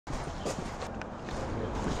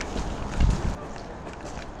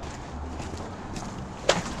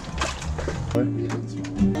The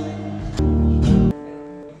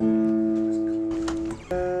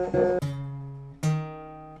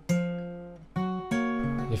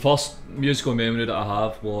first musical memory that I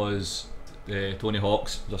have was Tony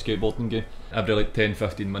Hawk's, it was a skateboarding game. Every like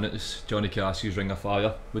 10-15 minutes, Johnny Cash's Ring of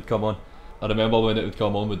Fire would come on. I remember when it would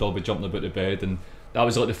come on, we'd all be jumping about the bed, and that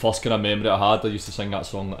was like the first kind of memory I had. I used to sing that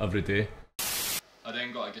song every day. I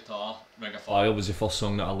then got a guitar. Ring of Fire was the first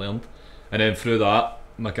song that I learned, and then through that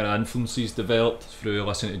my kind of influences developed through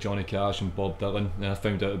listening to Johnny Cash and Bob Dylan, and I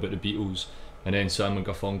found out about the Beatles, and then Simon &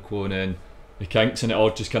 Garfunkel, and then the Kinks, and it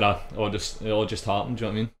all just happened. Do you know what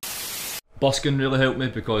I mean? Busking really helped me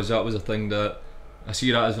because that was a thing that I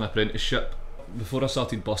see that as an apprenticeship. Before I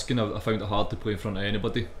started busking, I found it hard to play in front of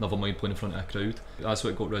anybody, never mind playing in front of a crowd. That's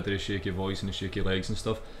what got rid of the shaky voice and the shaky legs and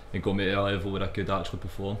stuff, and got me to a level where I could actually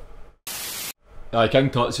perform.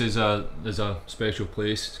 King Tut's is a special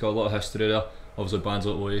place. It's got a lot of history there. Obviously bands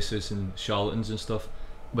like Oasis and Charlatans and stuff.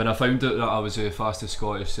 When I found out that I was the fastest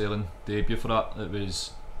Scottish selling debut for that, it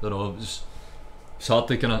was, I don't know, it's hard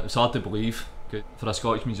to believe. For a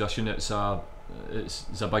Scottish musician, it's a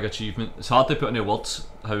big achievement. It's hard to put into words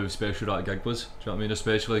how special that gig was. Do you know what I mean?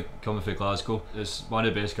 Especially coming from Glasgow. It's one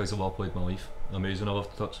of the best gigs I've ever played in my life. Amazing, I love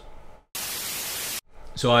the Tuts.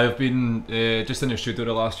 So I've been just in the studio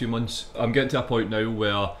the last few months. I'm getting to a point now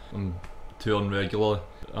where I'm touring regularly.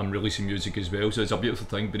 I'm releasing music as well, so it's a beautiful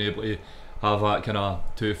thing being able to have that kind of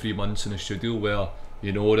 2 or 3 months in the studio where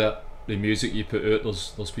you know that the music you put out, there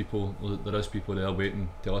is people there waiting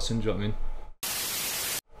to listen. Do you know what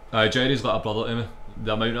I mean? Gerry's like a brother to me.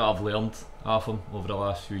 The amount that I've learned off him over the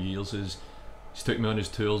last few years is he's took me on his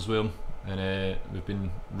tours with him, and we've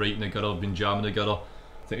been writing together, we've been jamming together.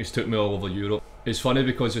 I think he's took me all over Europe. It's funny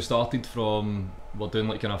because we started from, we're doing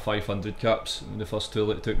like kind of 500 caps in the first tour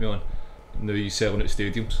that he took me on. Now he's selling at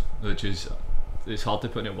stadiums, which is, it's hard to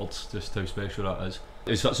put into words just how special that is.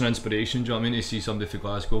 It's such an inspiration, do you know what I mean, to see somebody from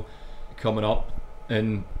Glasgow coming up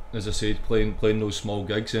and, as I said, playing those small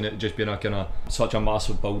gigs, and it just being a kind of such a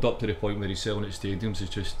massive build up to the point where he's selling at stadiums.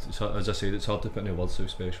 It's just, as I said, it's hard to put into words how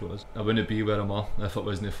special it is. I wouldn't be where I'm at if it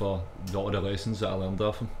wasn't for a lot of the lessons that I learned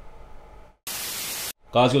off him.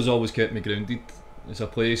 Glasgow's always kept me grounded. It's a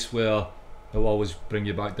place where it'll always bring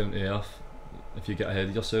you back down to earth if you get ahead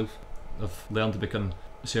of yourself. I've learned to become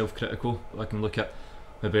self-critical. I can look at,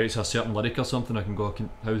 maybe it's a certain lyric or something, I can go,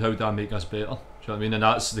 how do I make this better? Do you know what I mean? And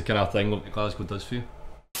that's the kind of thing that Glasgow does for you.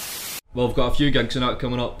 Well, I've got a few gigs and that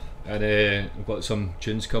coming up, and I've got some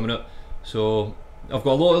tunes coming up, so I've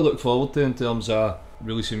got a lot to look forward to in terms of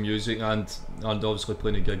releasing music and obviously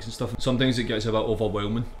playing the gigs and stuff. Sometimes it gets a bit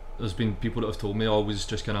overwhelming. There's been people that have told me always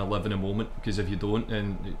just kind of live in the moment, because if you don't,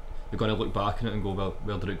 then you're going to look back on it and go, well,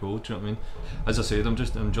 where did it go? Do you know what I mean? As I said, I'm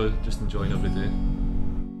just enjoying every day.